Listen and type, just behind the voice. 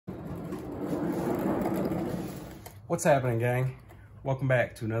What's happening, gang? Welcome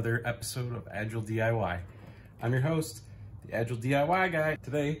back to another episode of Agile DIY. I'm your host, the Agile DIY guy.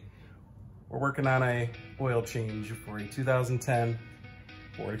 Today, we're working on a oil change for a 2010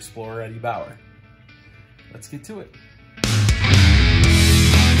 Ford Explorer Eddie Bauer. Let's get to it.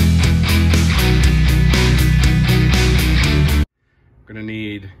 I'm gonna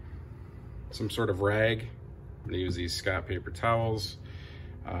need some sort of rag. I'm gonna use these Scott paper towels.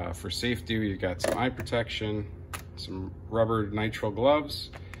 For safety, we've got some eye protection, some rubber nitrile gloves.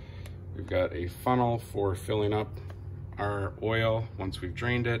 We've got a funnel for filling up our oil once we've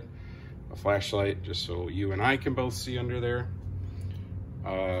drained it, a flashlight just so you and I can both see under there,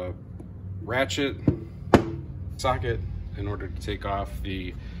 ratchet, socket in order to take off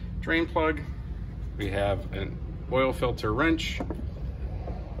the drain plug. We have an oil filter wrench.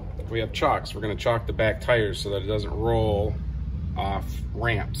 We have chocks. We're going to chalk the back tires so that it doesn't roll off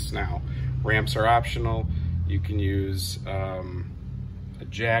ramps. Now, ramps are optional. You can use a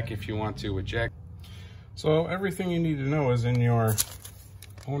jack if you want to, a jack. So everything you need to know is in your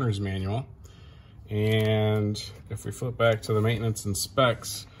owner's manual. And if we flip back to the maintenance and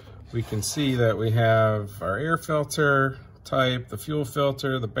specs, we can see that we have our air filter type, the fuel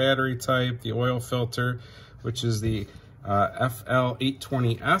filter, the battery type, the oil filter, which is the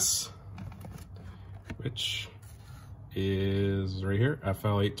FL820S, which is right here,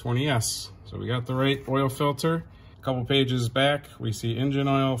 FL820S. So we got the right oil filter. A couple pages back, we see engine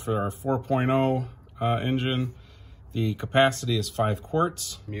oil for our 4.0 engine. The capacity is 5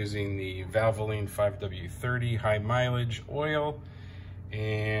 quarts. I'm using the Valvoline 5W30 high mileage oil.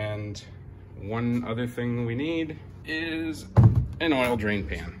 And one other thing we need is an oil drain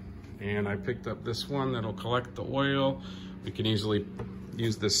pan. And I picked up this one that'll collect the oil. We can easily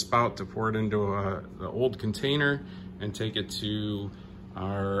use this spout to pour it into the old container and take it to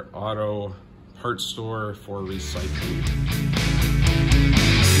our auto parts store for recycling.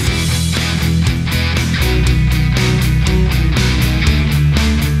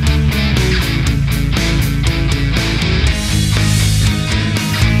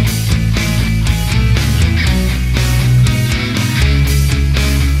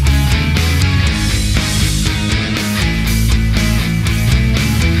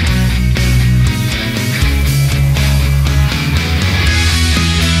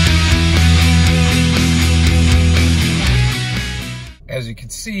 As you can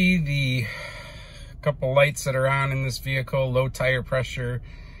see, the couple lights that are on in this vehicle, low tire pressure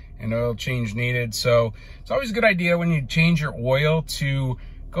and oil change needed. So it's always a good idea when you change your oil to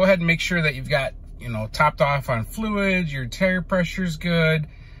go ahead and make sure that you've got, topped off on fluids, your tire pressure is good,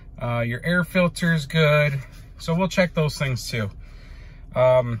 your air filter is good. So we'll check those things too.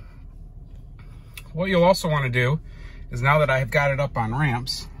 What you'll also want to do is, now that I've got it up on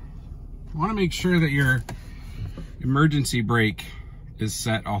ramps, you want to make sure that your emergency brake is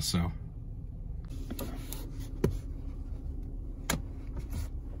set also.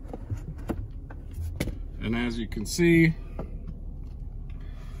 And as you can see,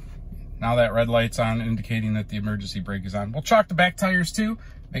 now that red light's on, indicating that the emergency brake is on. We'll chalk the back tires too,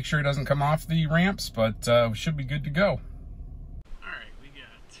 make sure it doesn't come off the ramps, but we should be good to go. All right, we got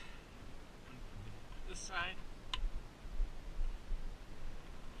this side.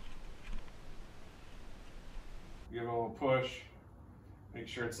 Give it a little push. Make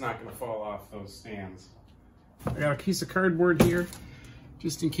sure it's not going to fall off those stands. I got a piece of cardboard here,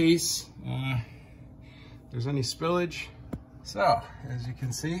 just in case there's any spillage. So, as you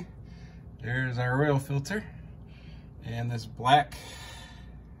can see, there's our oil filter. And this black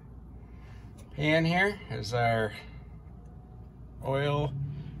pan here is our oil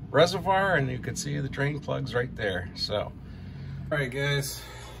reservoir, and you can see the drain plugs right there. So, all right guys,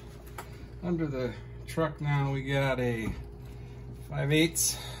 under the truck now we got a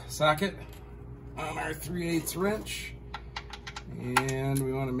 5/8 socket on our 3/8 wrench, and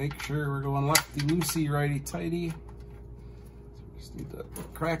we want to make sure we're going lefty loosey, righty tighty. So we just need to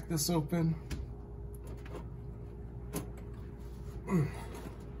crack this open.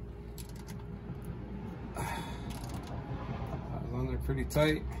 That's on there pretty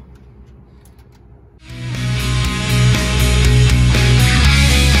tight.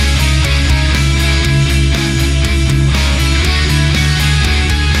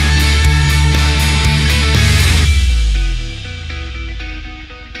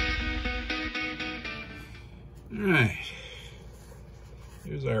 Alright,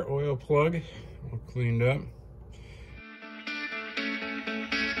 here's our oil plug, all cleaned up.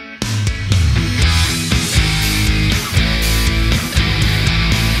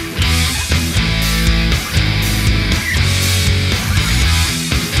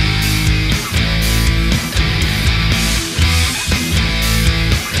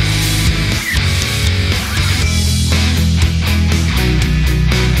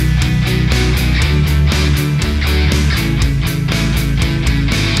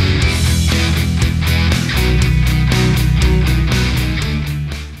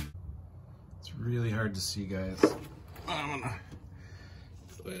 see, guys. I'm gonna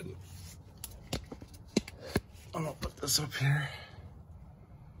go ahead and I'm gonna put this up here.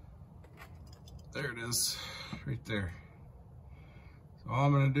 There it is, right there. So all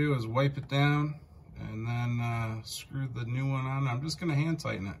I'm gonna do is wipe it down and then screw the new one on. I'm just gonna hand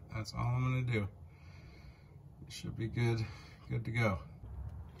tighten it. That's all I'm gonna do. It should be good to go.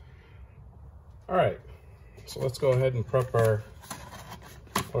 All right, so let's go ahead and prep our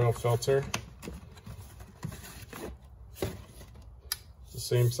oil filter. It's the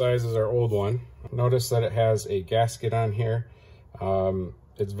same size as our old one. Notice that it has a gasket on here.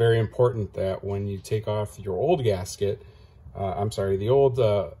 It's very important that when you take off your old gasket, the old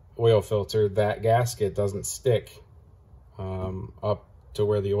oil filter, that gasket doesn't stick up to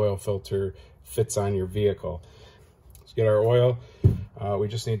where the oil filter fits on your vehicle. Let's get our oil. We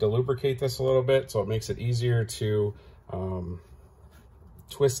just need to lubricate this a little bit so it makes it easier to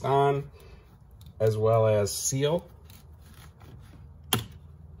twist on as well as seal.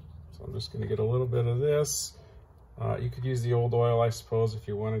 So I'm just going to get a little bit of this. You could use the old oil, I suppose, if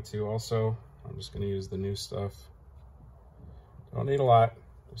you wanted to also. I'm just going to use the new stuff. Don't need a lot,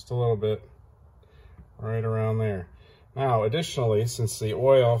 just a little bit, right around there. Now, additionally, since the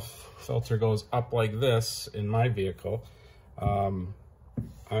oil filter goes up like this in my vehicle, I'm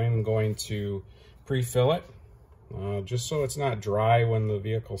going to pre-fill it, just so it's not dry when the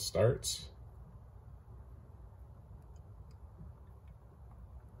vehicle starts.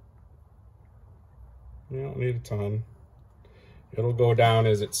 You don't need a ton. It'll go down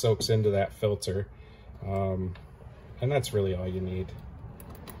as it soaks into that filter. And that's really all you need,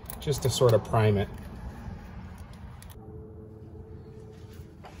 just to sort of prime it.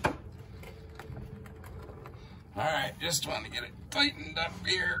 All right, just want to get it tightened up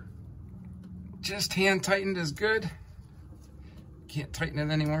here. Just hand tightened is good. Can't tighten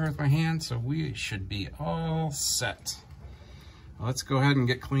it anymore with my hand, so we should be all set. Let's go ahead and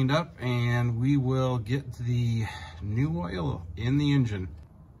get cleaned up and we will get the new oil in the engine.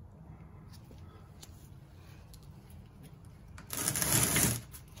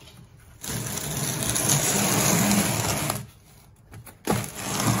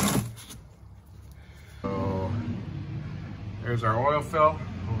 So there's our oil fill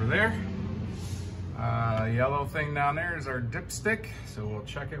over there. Yellow thing down there is our dipstick, so we'll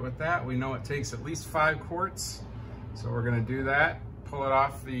check it with that. We know it takes at least 5 quarts. So we're gonna do that, pull it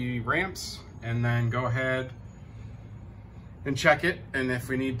off the ramps, and then go ahead and check it. And if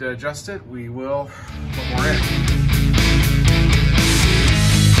we need to adjust it, we will put more in.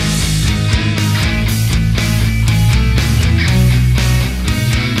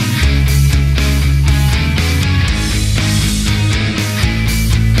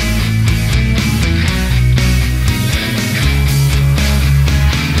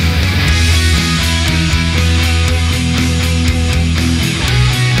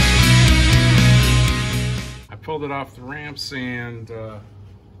 Pulled it off the ramps and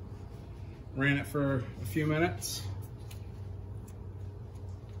ran it for a few minutes.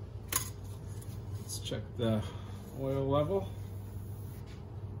 Let's check the oil level.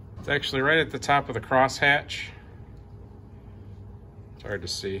 It's actually right at the top of the crosshatch. It's hard to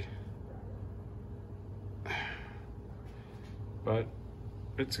see, but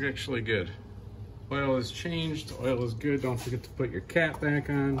it's actually good. Oil is changed, oil is good. Don't forget to put your cap back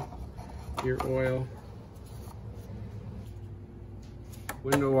on your oil.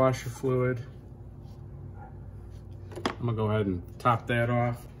 Window washer fluid. I'm gonna go ahead and top that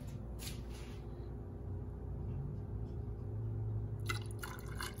off.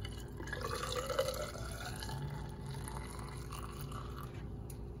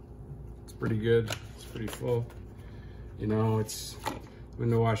 It's pretty good, it's pretty full. You know, it's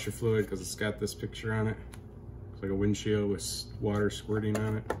window washer fluid because it's got this picture on it. It's like a windshield with water squirting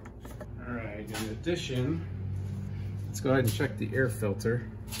on it. All right, in addition, let's go ahead and check the air filter.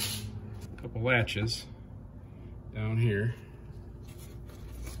 A couple latches down here.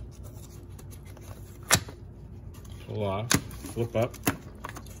 Pull off, flip up.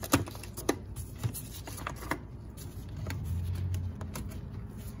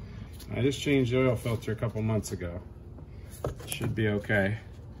 I just changed the oil filter a couple months ago. It should be okay.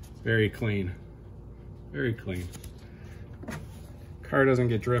 Very clean, very clean. Car doesn't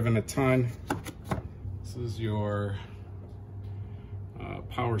get driven a ton. This is your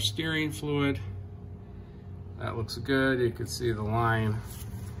power steering fluid. That looks good. You can see the line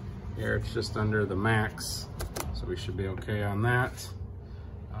here. It's just under the max, so we should be okay on that.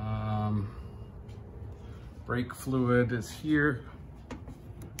 Brake fluid is here.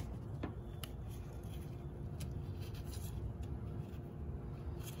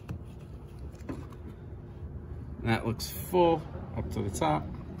 And that looks full up to the top.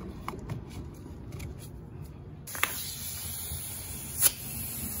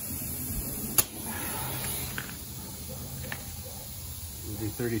 We'll do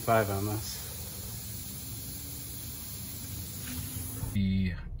 35 on this.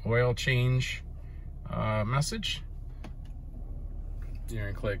 The oil change message. You're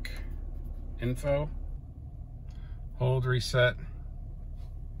gonna click info, hold reset.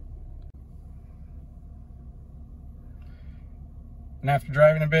 And after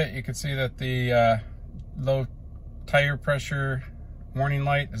driving a bit, you can see that the low tire pressure warning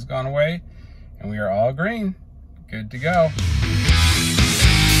light has gone away, and we are all green. Good to go.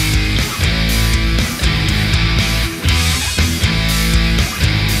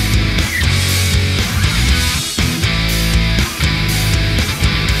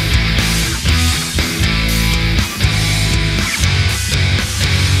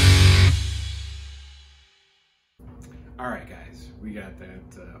 All right, guys, we got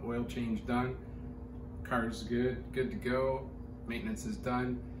that oil change done. Car's good to go. Maintenance is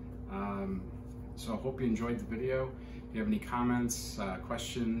done. So I hope you enjoyed the video. If you have any comments,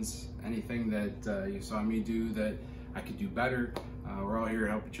 questions, anything that you saw me do that I could do better, we're all here to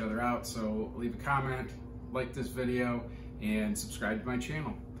help each other out. So leave a comment, like this video, and subscribe to my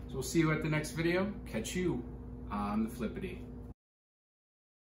channel. So we'll see you at the next video. Catch you on the flippity.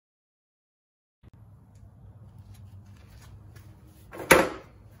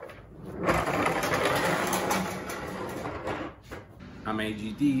 I'm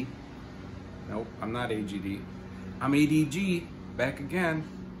AGD. Nope, I'm not AGD. I'm ADG, back again.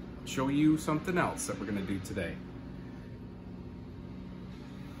 Show you something else that we're gonna do today.